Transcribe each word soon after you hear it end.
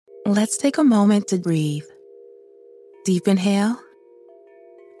Let's take a moment to breathe. Deep inhale.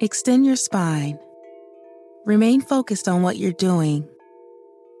 Extend your spine. Remain focused on what you're doing.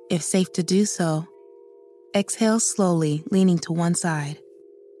 If safe to do so, exhale slowly, leaning to one side.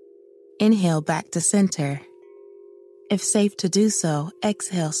 Inhale back to center. If safe to do so,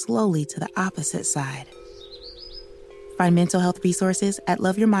 exhale slowly to the opposite side. Find mental health resources at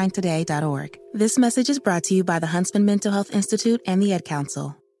loveyourmindtoday.org. This message is brought to you by the Huntsman Mental Health Institute and the Ed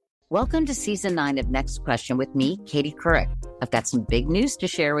Council. Welcome to Season 9 of Next Question with me, Katie Couric. I've got some big news to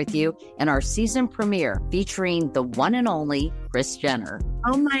share with you in our season premiere featuring the one and only Kris Jenner.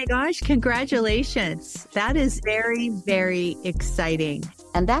 Oh my gosh, congratulations. That is very, very exciting.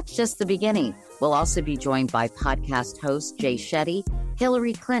 And that's just the beginning. We'll also be joined by podcast host Jay Shetty,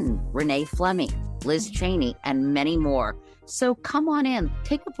 Hillary Clinton, Renee Fleming, Liz Cheney, and many more. So come on in,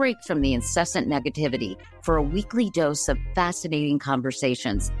 take a break from the incessant negativity for a weekly dose of fascinating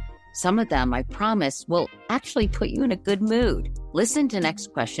conversations. Some of them, I promise, will actually put you in a good mood. Listen to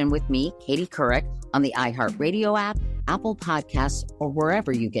Next Question with me, Katie Couric, on the iHeartRadio app, Apple Podcasts, or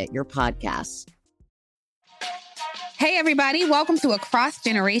wherever you get your podcasts. Hey, everybody. Welcome to Across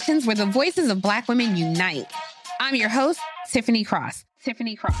Generations, where the voices of Black women unite. I'm your host, Tiffany Cross.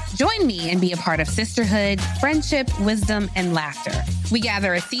 Join me and be a part of sisterhood, friendship, wisdom, and laughter. We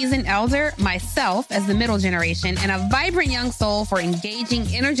gather a seasoned elder, myself as the middle generation, and a vibrant young soul for engaging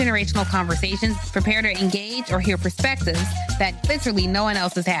intergenerational conversations. Prepare to engage or hear perspectives that literally no one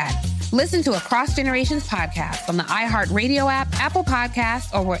else has had. Listen to Across Generations podcast on the iHeartRadio app, Apple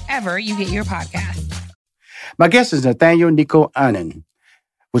Podcasts, or wherever you get your podcasts. My guest is Nathaniel Nico Annan.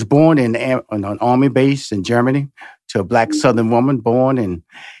 Was born in on an army base in Germany to a Black Southern woman born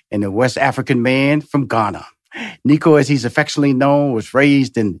in a West African man from Ghana. Nico, as he's affectionately known, was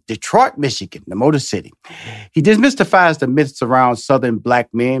raised in Detroit, Michigan, the Motor City. He demystifies the myths around Southern Black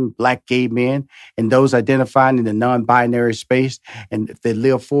men, Black gay men, and those identifying in the non-binary space, and if they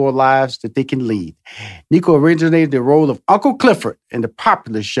live full lives that they can lead. Nico originated the role of Uncle Clifford in the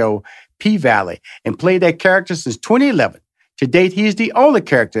popular show P-Valley and played that character since 2011. To date, he is the only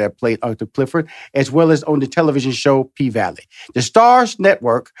character that played Uncle Clifford, as well as on the television show P-Valley. The Starz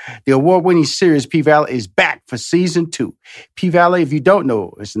Network, the award-winning series P-Valley, is back for season 2. P-Valley, if you don't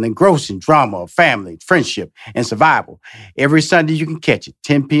know, is an engrossing drama of family, friendship, and survival. Every Sunday you can catch it,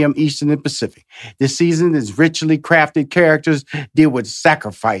 10 p.m. Eastern and Pacific. This season is richly crafted characters deal with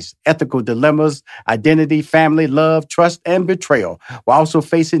sacrifice, ethical dilemmas, identity, family, love, trust, and betrayal, while also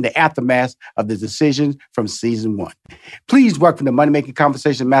facing the aftermath of the decisions from season 1. Please welcome to Money Making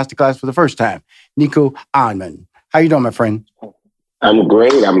Conversation Masterclass for the first time, Nico Annan. How you doing, my friend? I'm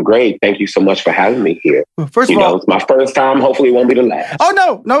great. Thank you so much for having me here. Well, first of all, it's my first time. Hopefully, it won't be the last.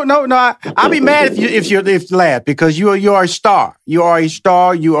 Oh no! I'll be mad if you laugh because you are a star. You are a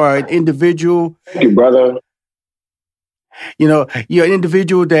star. You are an individual. Thank you, brother. You know, you're an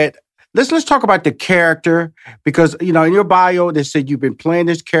individual that. Let's talk about the character because, you know, in your bio, they said you've been playing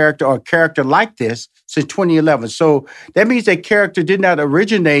this character or a character like this since 2011. So that means that character did not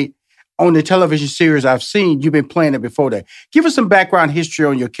originate on the television series I've seen. You've been playing it before that. Give us some background history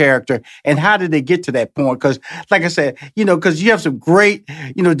on your character and how did they get to that point? Because, like I said, you know, because you have some great,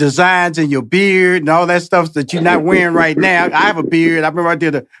 you know, designs in your beard and all that stuff that you're not wearing right now. I have a beard. I remember I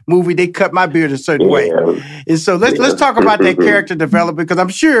did a movie. They cut my beard a certain way. And so let's talk about that character development because I'm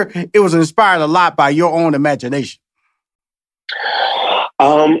sure it was inspired a lot by your own imagination.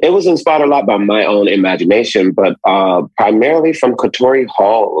 It was inspired a lot by my own imagination, but primarily from Katori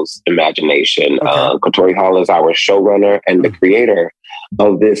Hall's imagination. Okay. Katori Hall is our showrunner and the creator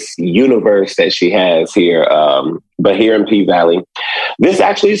of this universe that she has here, but here in P-Valley. This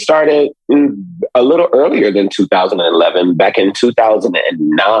actually started a little earlier than 2011, back in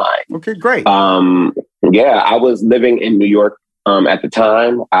 2009. Okay, great. I was living in New York at the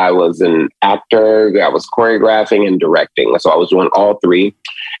time. I was an actor. I was choreographing and directing. So I was doing all three.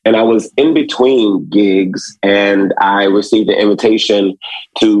 And I was in between gigs and I received an invitation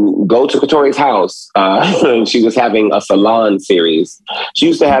to go to Katori's house. She was having a salon series. She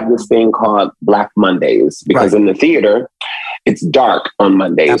used to have this thing called Black Mondays because in the theater, it's dark on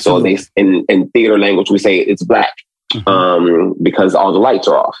Mondays. Absolutely. So in theater language, we say it's black. Because all the lights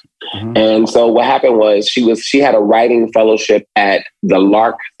are off. And so what happened was she had a writing fellowship at the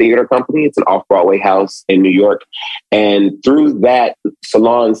Lark Theater Company. It's an off-Broadway house in New York. And through that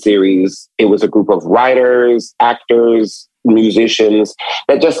salon series, it was a group of writers, actors, musicians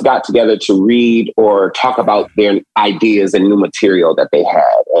that just got together to read or talk about their ideas and new material that they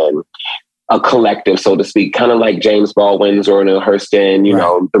had. And a collective, so to speak, kind of like James Baldwin's or Neil Hurston, you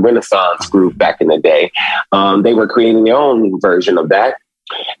know, the Renaissance group back in the day. They were creating their own version of that.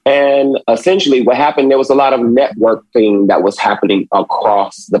 And essentially what happened, there was a lot of networking that was happening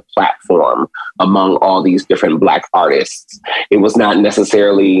across the platform among all these different Black artists. It was not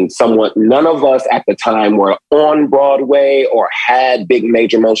necessarily none of us at the time were on Broadway or had big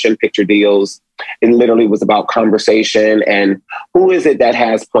major motion picture deals. It literally was about conversation and who is it that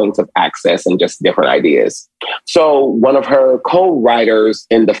has points of access and just different ideas. So one of her co-writers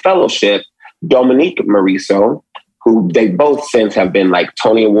in the fellowship, Dominique Morisseau, who they both since have been like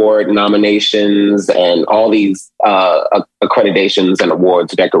Tony Award nominations and all these accreditations and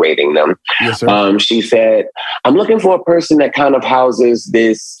awards decorating them. Yes, sir. She said, I'm looking for a person that kind of houses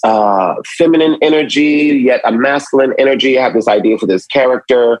this feminine energy, yet a masculine energy. I have this idea for this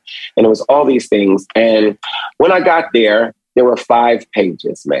character. And it was all these things. And when I got there were 5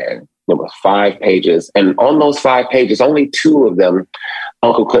 pages, man. There were 5 pages. And on those 5 pages, only 2 of them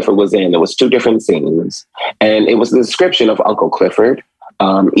Uncle Clifford was in. There was 2 different scenes. And it was the description of Uncle Clifford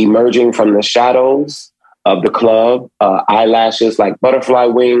emerging from the shadows of the club, eyelashes like butterfly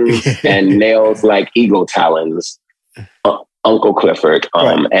wings and nails like eagle talons. Uncle Clifford.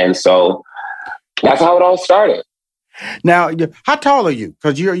 Right. And so that's how it all started. Now, how tall are you?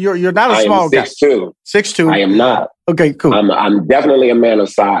 Because you're not a small guy. 6'2". 6'2". I am not. Okay, cool. I'm definitely a man of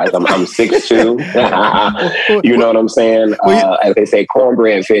size. I'm 6'2". You know what I'm saying? As they say,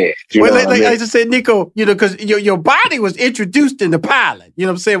 cornbread fed. I just said, Nico, because your body was introduced in the pilot. You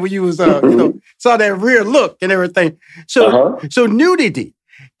know what I'm saying? When you was saw that rear look and everything. So so nudity.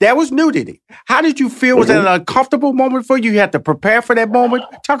 That was nudity. How did you feel? Was that an uncomfortable moment for you? You had to prepare for that moment?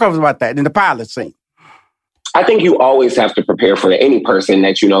 Talk about that in the pilot scene. I think you always have to prepare for that. Any person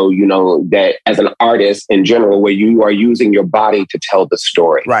that you know that as an artist in general, where you are using your body to tell the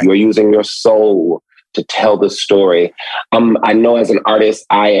story. Right. You are using your soul to tell the story. I know as an artist,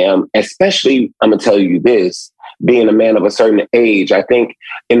 I am, especially, I'm going to tell you this, being a man of a certain age, I think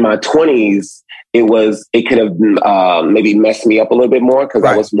in my 20s, it could have maybe messed me up a little bit more because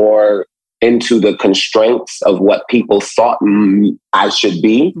I was more into the constraints of what people thought I should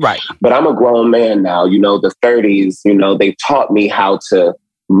be. Right. But I'm a grown man now, the 30s, they taught me how to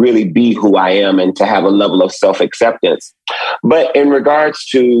really be who I am and to have a level of self-acceptance. But in regards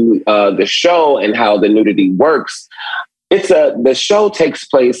to the show and how the nudity works, the show takes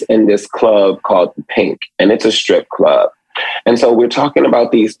place in this club called Pink, and it's a strip club. And so we're talking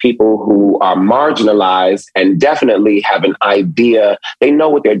about these people who are marginalized and definitely have an idea. They know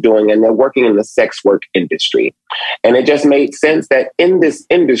what they're doing and they're working in the sex work industry. And it just made sense that in this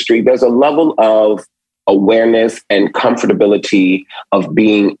industry, there's a level of awareness and comfortability of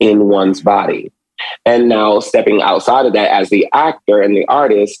being in one's body. And now stepping outside of that as the actor and the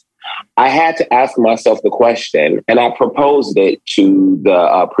artist, I had to ask myself the question, and I proposed it to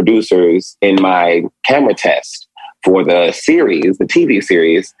the producers in my camera test for the series, the TV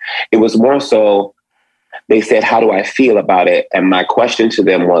series. It was more so, they said, how do I feel about it? And my question to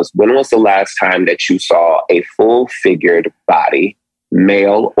them was, when was the last time that you saw a full-figured body,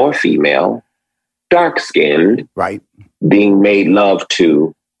 male or female, dark-skinned, right, being made love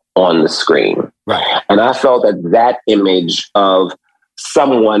to on the screen? Right. And I felt that image of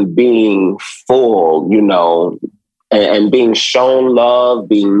someone being full, and being shown love,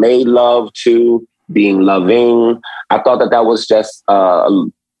 being made love to, being loving, I thought that was just a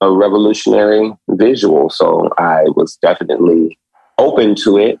revolutionary visual. So I was definitely open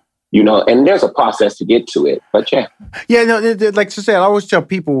to it, and there's a process to get to it. But yeah. Yeah, no, like I said, I always tell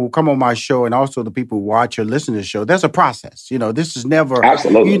people who come on my show and also the people who watch or listen to the show, there's a process. This is never,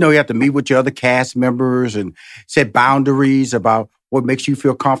 absolutely. You have to meet with your other cast members and set boundaries about what makes you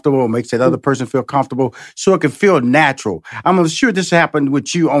feel comfortable, what makes that other person feel comfortable, so it can feel natural. I'm sure this happened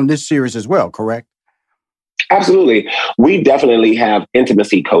with you on this series as well, correct? Absolutely. We definitely have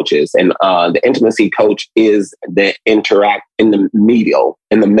intimacy coaches, and the intimacy coach is the interact in the middle,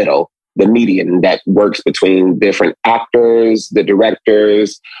 the median that works between different actors, the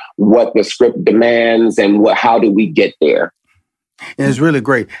directors, what the script demands, and how do we get there. And it's really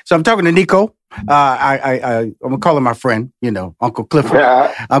great. So I'm talking to Nico. I'm gonna call him my friend, Uncle Clifford.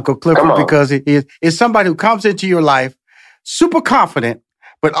 Uncle Clifford, because it's somebody who comes into your life super confident,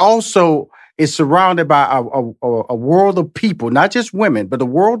 but also is surrounded by a world of people, not just women, but a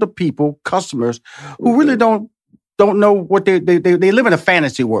world of people, customers, who really don't know what they live in a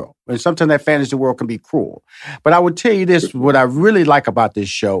fantasy world. And sometimes that fantasy world can be cruel. But I would tell you this, what I really like about this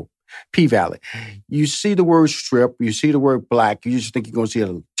show, P-Valley. You see the word strip, you see the word black, you just think you're going to see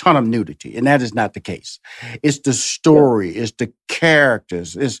a ton of nudity, and that is not the case. It's the story, it's the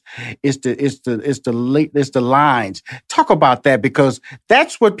characters, it's the lines. Talk about that, because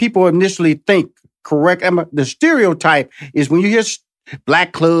that's what people initially think. Correct? The stereotype is when you hear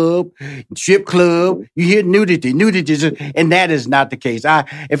black club, strip club. You hear nudity, and that is not the case.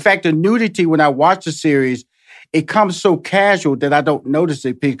 In fact, the nudity, when I watch the series, it comes so casual that I don't notice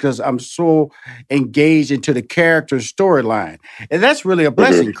it because I'm so engaged into the character's storyline. And that's really a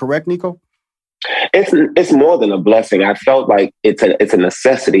blessing, correct, Nico? It's more than a blessing. I felt like it's a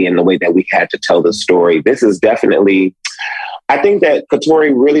necessity in the way that we had to tell the story. This is definitely, I think that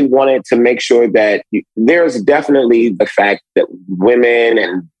Katori really wanted to make sure that there's definitely the fact that women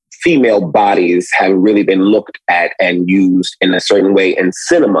and female bodies have really been looked at and used in a certain way in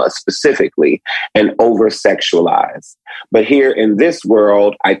cinema specifically and over-sexualized. But here in this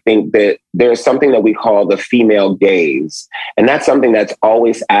world, I think that there's something that we call the female gaze. And that's something that's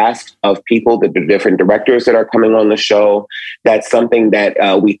always asked of people, the different directors that are coming on the show. That's something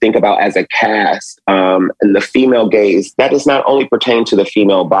that we think about as a cast. And the female gaze, that does not only pertain to the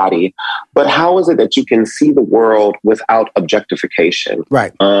female body, but how is it that you can see the world without objectification?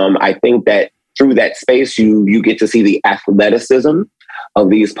 Right. I think that through that space, you get to see the athleticism of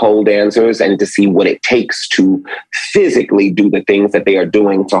these pole dancers and to see what it takes to physically do the things that they are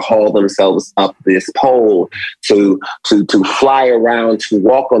doing, to haul themselves up this pole, to fly around, to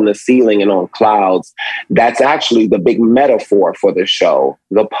walk on the ceiling and on clouds. That's actually the big metaphor for the show,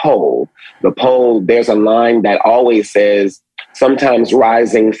 the pole. The pole, there's a line that always says, sometimes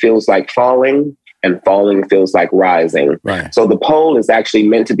rising feels like falling, and falling feels like rising. Right. So the pole is actually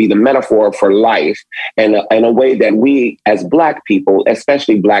meant to be the metaphor for life, and in a way that we as Black people,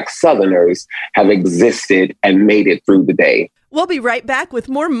 especially Black Southerners, have existed and made it through the day. We'll be right back with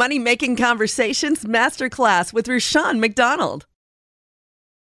more Money Making Conversations Masterclass with Rushion McDonald.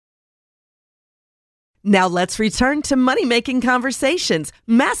 Now let's return to Money Making Conversations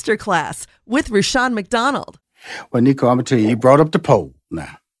Masterclass with Rushion McDonald. Well, Nico, I'm going to tell you brought up the pole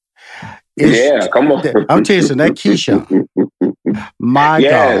now. Come on. I'm telling you something, that Keyshawn. My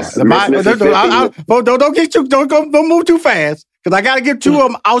yes, God. Don't move too fast, because I got to give two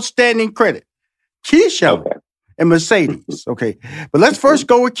of them outstanding credit. Keyshawn and Mercedes. Okay. But let's first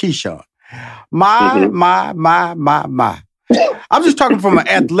go with Keyshawn. My. I'm just talking from an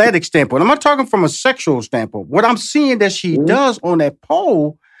athletic standpoint. I'm not talking from a sexual standpoint. What I'm seeing that she does on that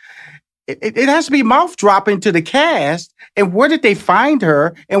pole, it has to be mouth-dropping to the cast. And where did they find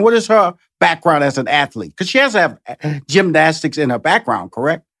her? And what is her background as an athlete? Because she has to have gymnastics in her background,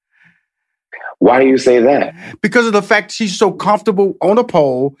 correct? Why do you say that? Because of the fact she's so comfortable on a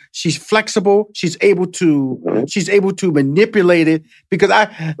pole, she's flexible, she's able to manipulate it. Because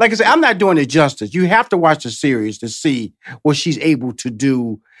like I said, I'm not doing it justice. You have to watch the series to see what she's able to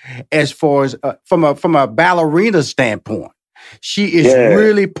do as far as from a ballerina standpoint. She is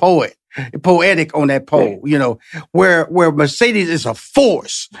really poetic on that pole, where Mercedes is a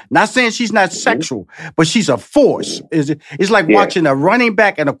force. Not saying she's not sexual, but she's a force. It's like watching a running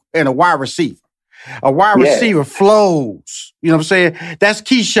back and a wide receiver. A wide receiver flows. You know what I'm saying? That's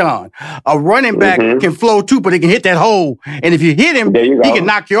Keyshawn. A running back can flow too, but he can hit that hole. And if you hit him, he can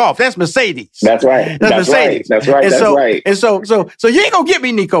knock you off. That's Mercedes. That's right. That's Mercedes. Right. That's right. And so you ain't gonna get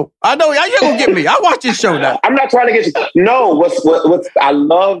me, Nico. I know you ain't gonna get me. I watch this show now. I'm not trying to get you. No, what's I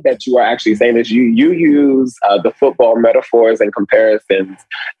love that you are actually saying this. You use the football metaphors and comparisons,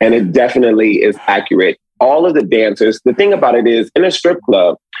 and it definitely is accurate. All of the dancers, the thing about it is, in a strip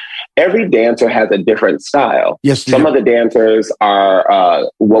club, every dancer has a different style. Yes, some of the dancers are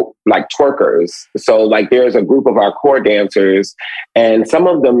like twerkers. So like there's a group of our core dancers, and some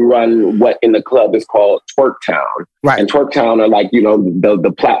of them run what in the club is called Twerk Town. Right. And Twerk Town are like,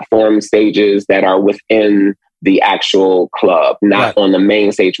 the platform stages that are within the actual club, not on the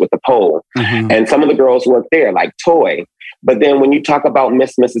main stage with the pole. And some of the girls work there, like Toy. But then when you talk about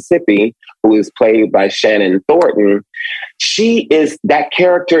Miss Mississippi, who is played by Shannon Thornton, that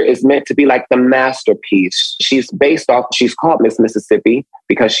character is meant to be like the masterpiece. She's called Miss Mississippi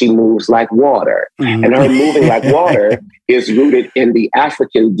because she moves like water. And her moving like water is rooted in the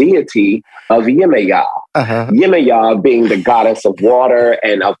African deity of Yemaya. Yemaya being the goddess of water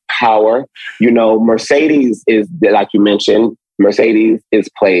and of power. Mercedes is, like you mentioned, Mercedes is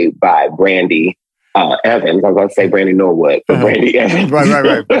played by Brandy Evans. I was going to say Brandy Norwood, but Brandy Evans.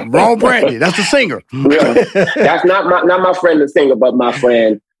 Right. Wrong Brandy. That's the singer. That's not my friend, the singer, but my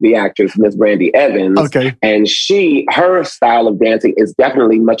friend, the actress, Miss Brandy Evans. Okay. And her style of dancing is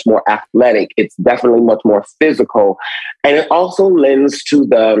definitely much more athletic. It's definitely much more physical. And it also lends to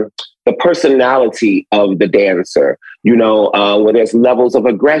the personality of the dancer, where there's levels of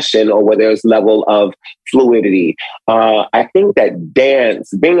aggression or where there's level of fluidity. I think that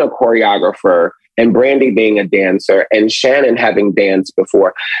dance, being a choreographer, and Brandy being a dancer, and Shannon having danced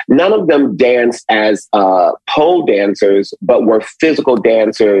before. None of them danced as pole dancers, but were physical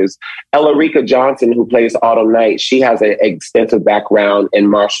dancers. Elarica Johnson, who plays Autumn Night, she has an extensive background in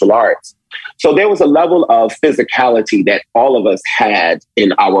martial arts. So there was a level of physicality that all of us had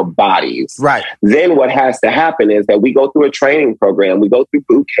in our bodies. Right. Then what has to happen is that we go through a training program. We go through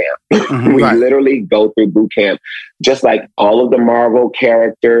boot camp. Mm-hmm, we literally go through boot camp. Just like all of the Marvel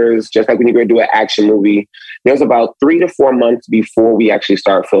characters, just like when you're going to do an action movie, there's about 3 to 4 months before we actually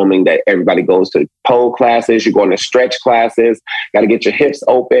start filming that everybody goes to pole classes. You're going to stretch classes. Got to get your hips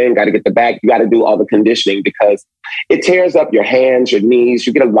open. Got to get the back. You got to do all the conditioning because it tears up your hands, your knees.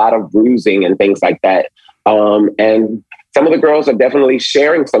 You get a lot of bruising and things like that. And some of the girls are definitely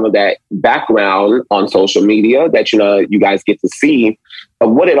sharing some of that background on social media that, you guys get to see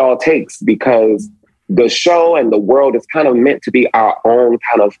of what it all takes, because the show and the world is kind of meant to be our own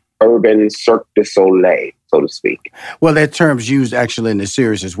kind of urban Cirque du Soleil, so to speak. Well, that term's used actually in the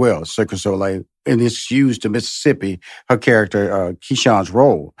series as well, Cirque du Soleil, and it's used to Mississippi, her character, Keyshawn's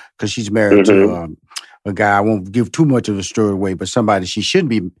role, because she's married to a guy. I won't give too much of the story away, but somebody I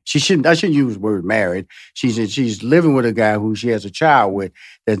shouldn't use the word married. She's living with a guy who she has a child with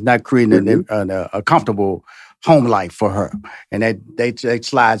that's not creating a comfortable home life for her. And that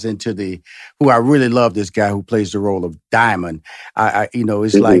slides into who I really love, this guy who plays the role of Diamond.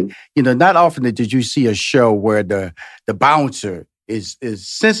 It's like, not often did you see a show where the bouncer is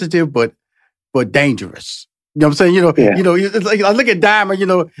sensitive, but dangerous. You know what I'm saying? It's like, I look at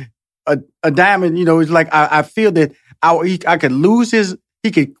Diamond, a Diamond, it's like, I feel that I could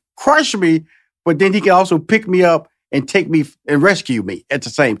he could crush me, but then he can also pick me up and take me and rescue me at the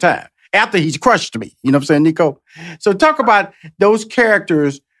same time, after he's crushed me. You know what I'm saying, Nico? So talk about those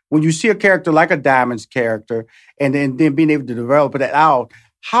characters, when you see a character like a Diamond's character, and then being able to develop that out,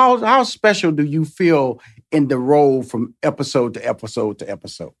 how special do you feel in the role from episode to episode to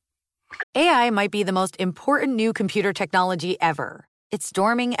episode? AI might be the most important new computer technology ever. It's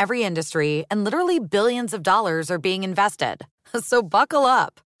storming every industry, and literally billions of dollars are being invested. So buckle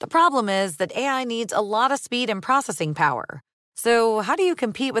up. The problem is that AI needs a lot of speed and processing power. So how do you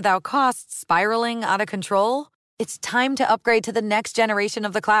compete without costs spiraling out of control? It's time to upgrade to the next generation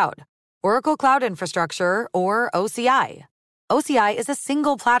of the cloud, Oracle Cloud Infrastructure, or OCI. OCI is a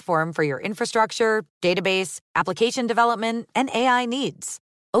single platform for your infrastructure, database, application development, and AI needs.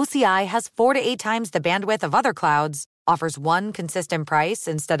 OCI has 4 to 8 times the bandwidth of other clouds, offers one consistent price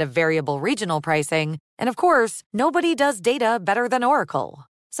instead of variable regional pricing, and of course, nobody does data better than Oracle.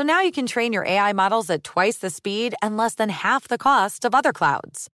 So now you can train your AI models at twice the speed and less than half the cost of other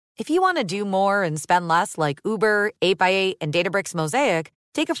clouds. If you want to do more and spend less like Uber, 8x8, and Databricks Mosaic,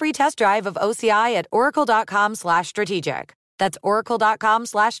 take a free test drive of OCI at oracle.com/strategic. That's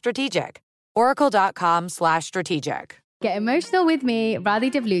oracle.com/strategic. Oracle.com/strategic. Get emotional with me,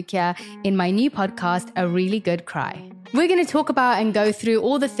 Radhi Devlukia, in my new podcast, A Really Good Cry. We're going to talk about and go through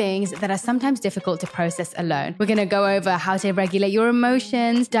all the things that are sometimes difficult to process alone. We're going to go over how to regulate your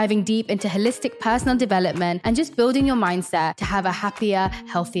emotions, diving deep into holistic personal development, and just building your mindset to have a happier,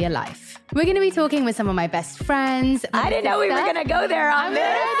 healthier life. We're going to be talking with some of my best friends. I didn't know we were going to go there on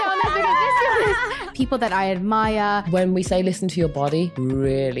this. People that I admire. When we say listen to your body,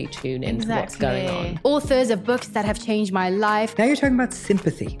 really tune into what's going on. Authors of books that have changed my life. Now you're talking about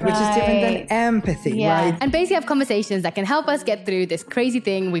sympathy, which is different than empathy, right? And basically have conversations that can help us get through this crazy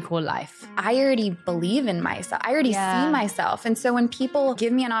thing we call life. I already believe in myself. I already see myself. And so when people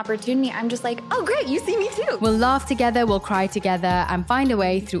give me an opportunity, I'm just like, oh, great, you see me too. We'll laugh together, we'll cry together, and find a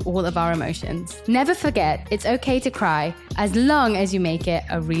way through all of our emotions. Never forget, it's okay to cry as long as you make it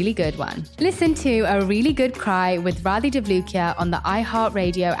a really good one. Listen to A Really Good Cry with Radhi Devlukia on the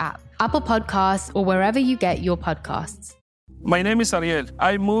iHeartRadio app, Apple Podcasts, or wherever you get your podcasts. My name is Ariel.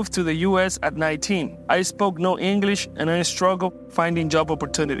 I moved to the U.S. at 19. I spoke no English and I struggled finding job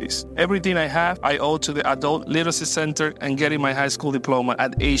opportunities. Everything I have, I owe to the Adult Literacy Center and getting my high school diploma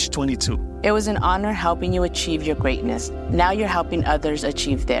at age 22. It was an honor helping you achieve your greatness. Now you're helping others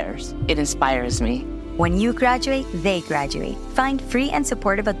achieve theirs. It inspires me. When you graduate, they graduate. Find free and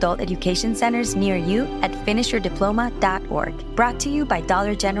supportive adult education centers near you at finishyourdiploma.org. Brought to you by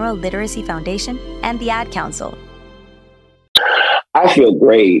Dollar General Literacy Foundation and the Ad Council. I feel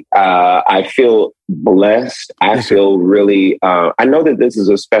great. I feel blessed. I feel really, I know that this is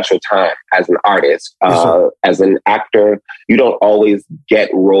a special time as an artist. As an actor, you don't always get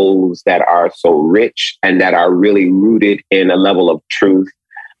roles that are so rich and that are really rooted in a level of truth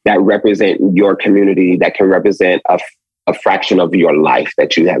that represent your community, that can represent a fraction of your life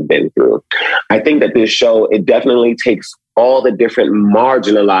that you have been through. I think that this show, it definitely takes all the different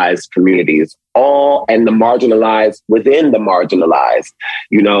marginalized communities, and the marginalized within the marginalized.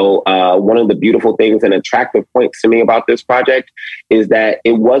 You know, one of the beautiful things and attractive points to me about this project is that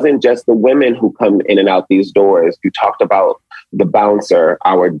it wasn't just the women who come in and out these doors. You talked about the bouncer,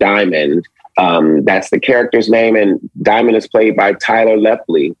 our Diamond. That's the character's name, and Diamond is played by Tyler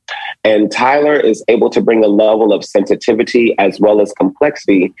Lepley. And Tyler is able to bring a level of sensitivity as well as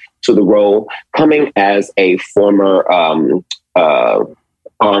complexity to the role, coming as a former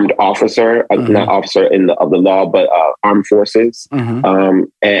armed officer, not officer of the law, but armed forces,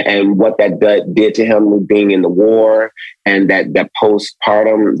 and what that did to him being in the war, and that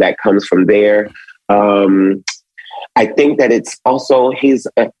postpartum that comes from there. I think that it's also he's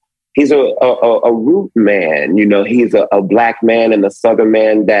a root man. You know, he's a Black man and a Southern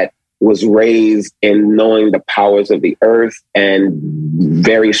man that was raised in knowing the powers of the earth and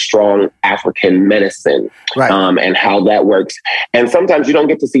very strong African medicine, and how that works. And sometimes you don't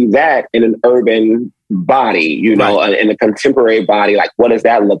get to see that in an urban body, you know, in a contemporary body. Like, what does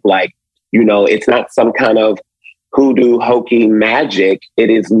that look like? You know, it's not some kind of hoodoo, hokey magic. It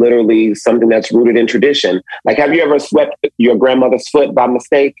is literally something that's rooted in tradition. Like, have you ever swept your grandmother's foot by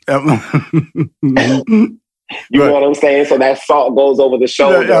mistake? You know what I'm saying? So that salt goes over the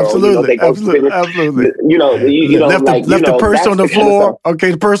shoulder. Yeah, absolutely, absolutely. You know, left the purse on the floor.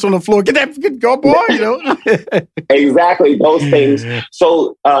 Okay, the purse on the floor. Go, boy. You know. Exactly, those things.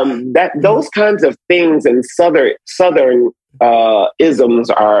 So those kinds of things and Southern isms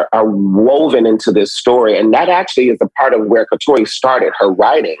are woven into this story, and that actually is a part of where Katori started her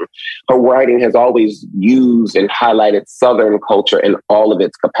writing. Her writing has always used and highlighted Southern culture in all of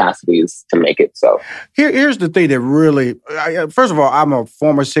its capacities to make it so. Here's the thing that really, first of all, I'm a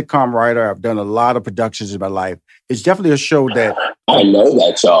former sitcom writer. I've done a lot of productions in my life. It's definitely a show that... I know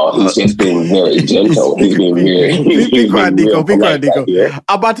that, y'all. He's just being very gentle. He's being very... Be quiet, Nico. Be quiet, Nico.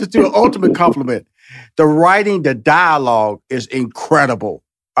 I'm about to do an ultimate compliment. The writing, the dialogue is incredible.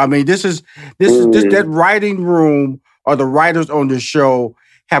 I mean, that writing room or the writers on the show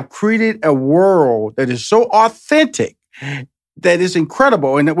have created a world that is so authentic that is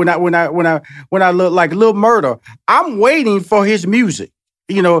incredible. And when I look like Lil Murda, I'm waiting for his music.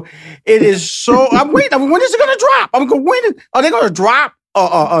 You know, it is so. I'm waiting. I mean, when is it going to drop? Are they going to drop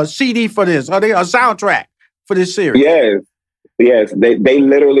a CD for this? Are they a soundtrack for this series? Yes, they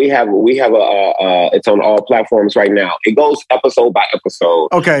literally have. We have it's on all platforms right now. It goes episode by episode.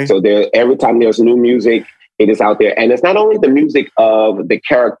 Okay. So every time there's new music, it is out there, and it's not only the music of the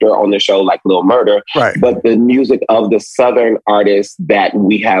character on the show, like Lil Murda, but the music of the Southern artists that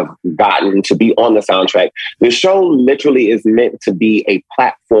we have gotten to be on the soundtrack. The show literally is meant to be a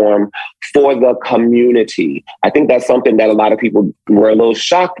platform for the community. I think that's something that a lot of people were a little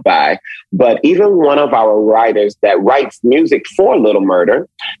shocked by. But even one of our writers that writes music for Lil Murda,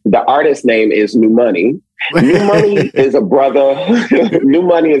 the artist's name is New Money. New Money is a brother. New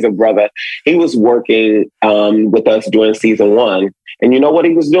Money is a brother. He was working with us during season 1. And you know what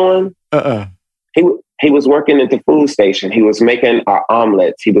he was doing? He was working at the food station. He was making our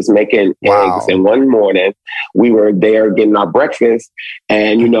omelets. He was making eggs. And one morning we were there getting our breakfast.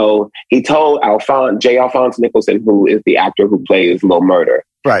 And, you know, he told J. Alphonse Nicholson, who is the actor who plays Lil Murda.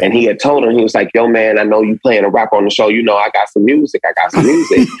 Right. And he had told her, he was like, yo, man, I know you playing a rap on the show. You know, I got some music.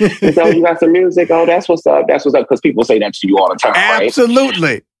 He said, you got some music? Oh, that's what's up. That's what's up. Because people say that to you all the time, right?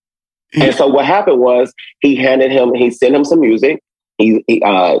 Absolutely. And so what happened was he sent him some music. He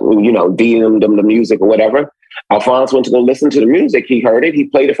DM'd him the music or whatever. Alphonse went to go listen to the music. He heard it. He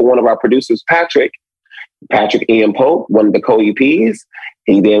played it for one of our producers, Patrick Ian Pope, one of the co-EPs.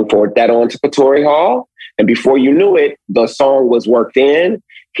 He then forwarded that on to Katori Hall. And before you knew it, the song was worked in.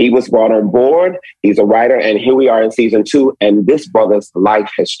 He was brought on board. He's a writer. And here we are in season 2. And this brother's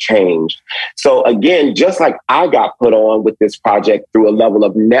life has changed. So again, just like I got put on with this project through a level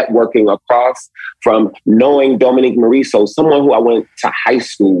of networking across, from knowing Dominique Morisseau, someone who I went to high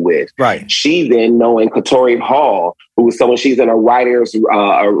school with. Right. She then knowing Katori Hall, who was someone she's in a writer's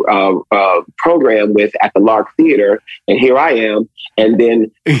program with at the Lark Theater. And here I am. And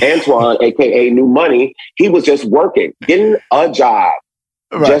then Antoine, a.k.a. New Money, he was just working, getting a job.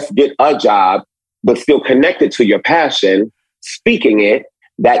 Right. Just get a job, but still connected to your passion, speaking it.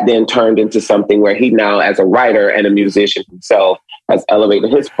 That then turned into something where he now, as a writer and a musician himself, has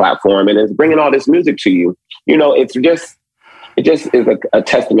elevated his platform and is bringing all this music to you. You know, it just is a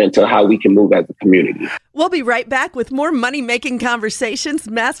testament to how we can move as a community. We'll be right back with more Money Making Conversations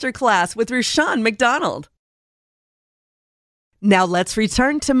Masterclass with Rushion McDonald. Now let's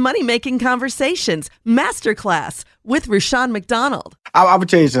return to Money Making Conversations Masterclass with Rushion McDonald. I would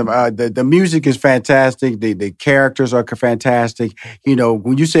tell you something. The music is fantastic. The characters are fantastic. You know,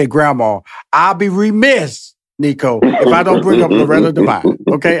 when you say grandma, I'll be remiss, Nico, if I don't bring up Loretta Devine.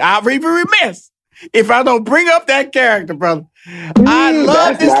 Okay? I'll be remiss if I don't bring up that character, brother. I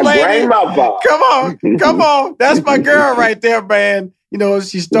love this lady. Come on. That's my girl right there, man. You know,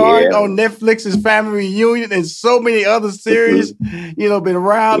 she starred on Netflix's Family Reunion and so many other series. You know, been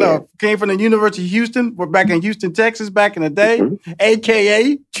around. Came from the University of Houston. We're back in Houston, Texas, back in the day,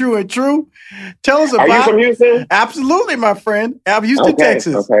 a.k.a. True and True. Tell us about. Are you from Houston? Absolutely, my friend. I'm Houston,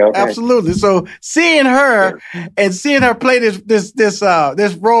 Texas. Okay. Absolutely. So seeing her and seeing her play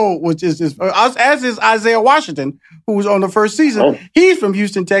this role, which is as is Isaiah Washington, who was on the first season. He's from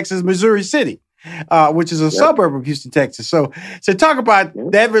Houston, Texas, Missouri City. Which is a suburb of Houston, Texas. So talk about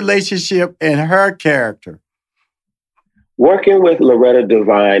that relationship and her character. Working with Loretta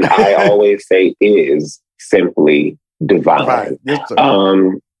Devine, I always say is simply divine. Yes,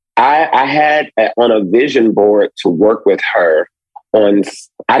 I had on a vision board to work with her on,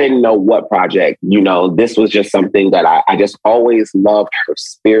 I didn't know what project, you know, this was just something that I just always loved her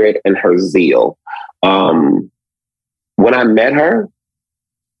spirit and her zeal. When I met her,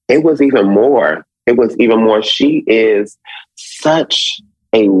 it was even more. She is such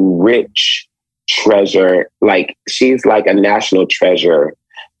a rich treasure. Like, she's like a national treasure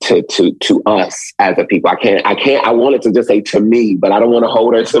to us as a people. I wanted to just say to me, but I don't want to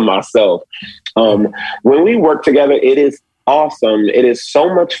hold her to myself. When we work together, it is awesome. It is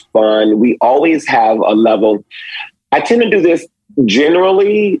so much fun. We always have a level. I tend to do this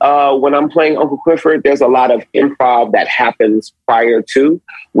generally, when I'm playing Uncle Clifford, there's a lot of improv that happens prior to.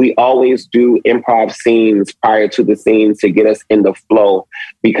 We always do improv scenes prior to the scenes to get us in the flow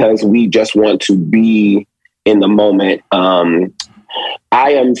because we just want to be in the moment.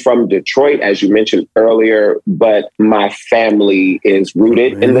 I am from Detroit, as you mentioned earlier, but my family is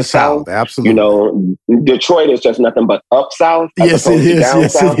rooted in the South. Absolutely. You know, Detroit is just nothing but up South. Yes, it is.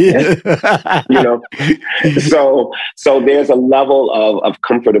 Yes, it is. You know, so there's a level of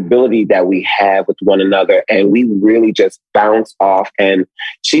comfortability that we have with one another, and we really just bounce off. And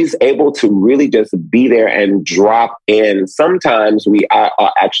she's able to really just be there and drop in. Sometimes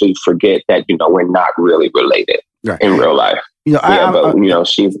I actually forget that, you know, we're not really related in real life. You know, you know,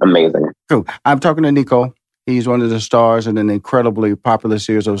 she's amazing. Cool. I'm talking to Nico. He's one of the stars in an incredibly popular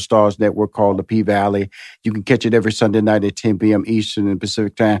series of Stars Network called The P-Valley. You can catch it every Sunday night at 10 p.m. Eastern and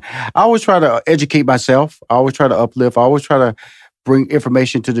Pacific time. I always try to educate myself. I always try to uplift. I always try to bring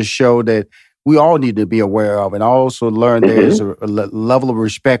information to the show that we all need to be aware of, and also learn there's a level of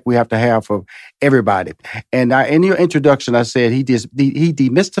respect we have to have for everybody. And in your introduction, I said he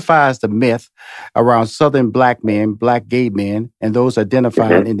demystifies the myth around Southern Black men, Black gay men, and those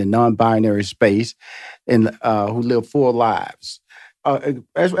identifying in the non-binary space and who live full lives.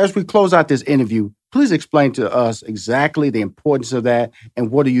 As we close out this interview, please explain to us exactly the importance of that, and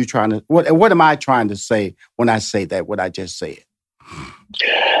what are you trying to? What am I trying to say when I say that? What I just said.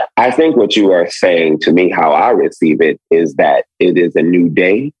 I think what you are saying to me, how I receive it, is that it is a new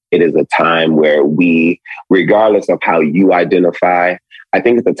day. It is a time where we, regardless of how you identify, I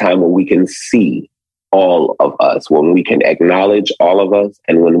think it's a time when we can see all of us, when we can acknowledge all of us,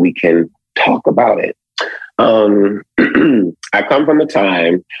 and when we can talk about it. I come from a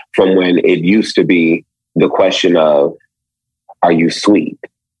time from when it used to be the question of, are you sweet?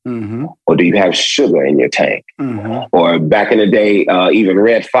 Or do you have sugar in your tank? Or back in the day, even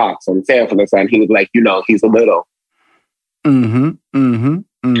Red Fox on Sanford and he was like, you know, he's a little. You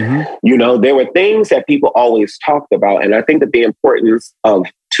know, there were things that people always talked about. And I think that the importance of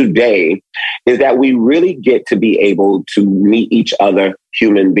today is that we really get to be able to meet each other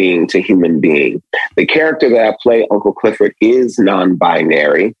human being to human being. The character that I play, Uncle Clifford, is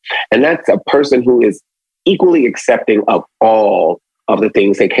non-binary. And that's a person who is equally accepting of all of the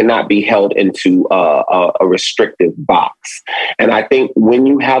things that cannot be held into a restrictive box. And I think when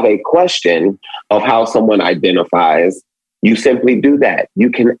you have a question of how someone identifies, you simply do that.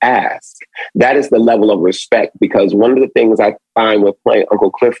 You can ask. That is the level of respect, because one of the things I find with playing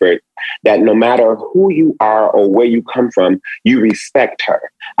Uncle Clifford, that no matter who you are or where you come from, you respect her.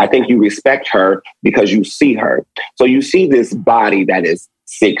 I think you respect her because you see her. So you see this body that is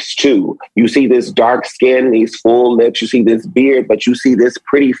 6'2". You see this dark skin, these full lips, you see this beard, but you see this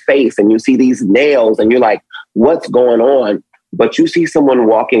pretty face and you see these nails and you're like, what's going on? But you see someone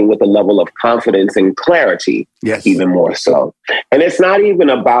walking with a level of confidence and clarity, even more so. And it's not even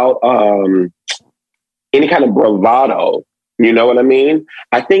about any kind of bravado. You know what I mean?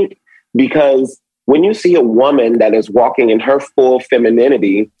 I think because when you see a woman that is walking in her full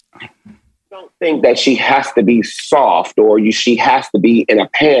femininity, don't think that she has to be soft or she has to be in a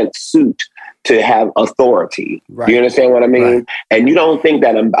pantsuit to have authority. Right. You understand what I mean? Right. And you don't think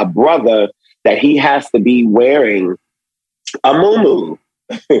that a brother, that he has to be wearing a muumuu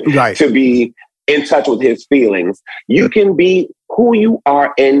right. to be in touch with his feelings. You can be who you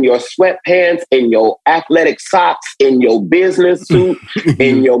are in your sweatpants, in your athletic socks, in your business suit,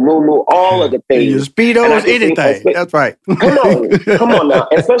 in your muumuu, all of the things. Your Speedos, anything. That's right. Come on now.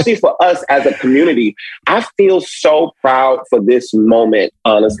 Especially for us as a community, I feel so proud for this moment,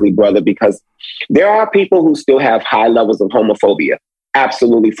 honestly, brother, because there are people who still have high levels of homophobia.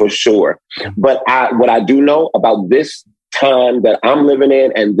 Absolutely, for sure. But what I do know about this time that I'm living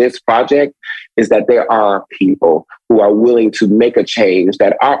in and this project is that there are people who are willing to make a change,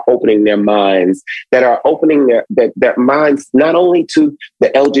 that are opening their minds, that are opening their minds not only to the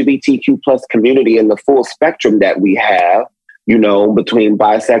LGBTQ plus community and the full spectrum that we have, you know, between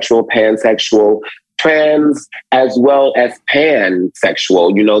bisexual, pansexual, trans, as well as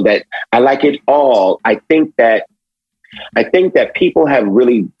pansexual, you know, that I like it all. I think that people have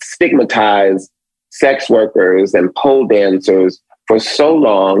really stigmatized sex workers and pole dancers for so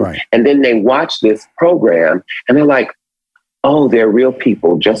long. Right. And then they watch this program and they're like, oh, they're real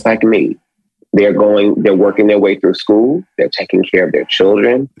people just like me. They're working their way through school. They're taking care of their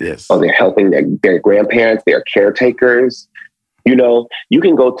children. Yes. Or they're helping their grandparents, their caretakers. You know, you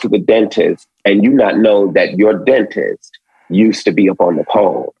can go to the dentist and you not know that your dentist used to be up on the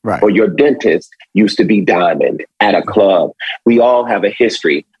pole. Right. Or your dentist used to be diamond at a club. We all have a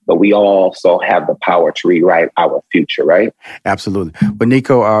history, but we also have the power to rewrite our future, right? Absolutely. But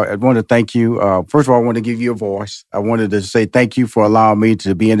Nico, I want to thank you. First of all, I want to give you a voice. I wanted to say thank you for allowing me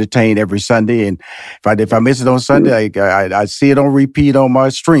to be entertained every Sunday. And if I miss it on Sunday, I see it on repeat on my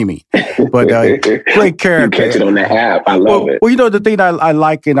streaming. But great character. You catch it on the app. I love it. Well, you know, the thing I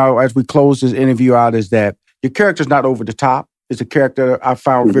like, as we close this interview out, is that your character's not over the top. It's a character I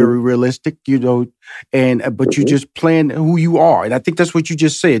found very realistic, you know, but you're just playing who you are. And I think that's what you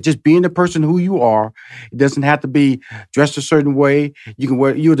just said. Just being the person who you are. It doesn't have to be dressed a certain way. You can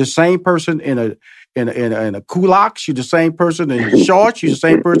wear. You're the same person in a culottes. You're the same person in shorts. You're the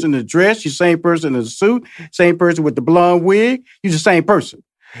same person in a dress. You're the same person in a suit. Same person with the blonde wig. You're the same person.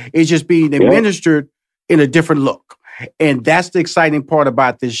 It's just being administered in a different look. And that's the exciting part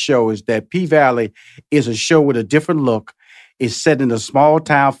about this show, is that P-Valley is a show with a different look. It's set in a small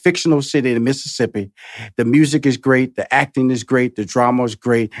town, fictional city in Mississippi. The music is great. The acting is great. The drama is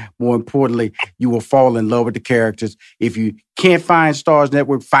great. More importantly, you will fall in love with the characters. If you can't find Starz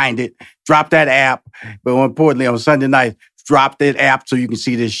Network, find it. Drop that app. But more importantly, on Sunday night, drop that app so you can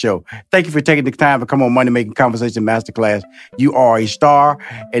see this show. Thank you for taking the time to come on Money Making Conversation Masterclass. You are a star,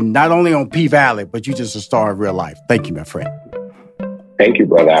 and not only on P-Valley, but you're just a star in real life. Thank you, my friend. Thank you,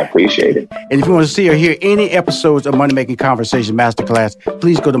 brother. I appreciate it. And if you want to see or hear any episodes of Money Making Conversation Masterclass,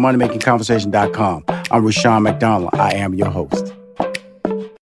 please go to moneymakingconversation.com. I'm Rushion McDonald. I am your host.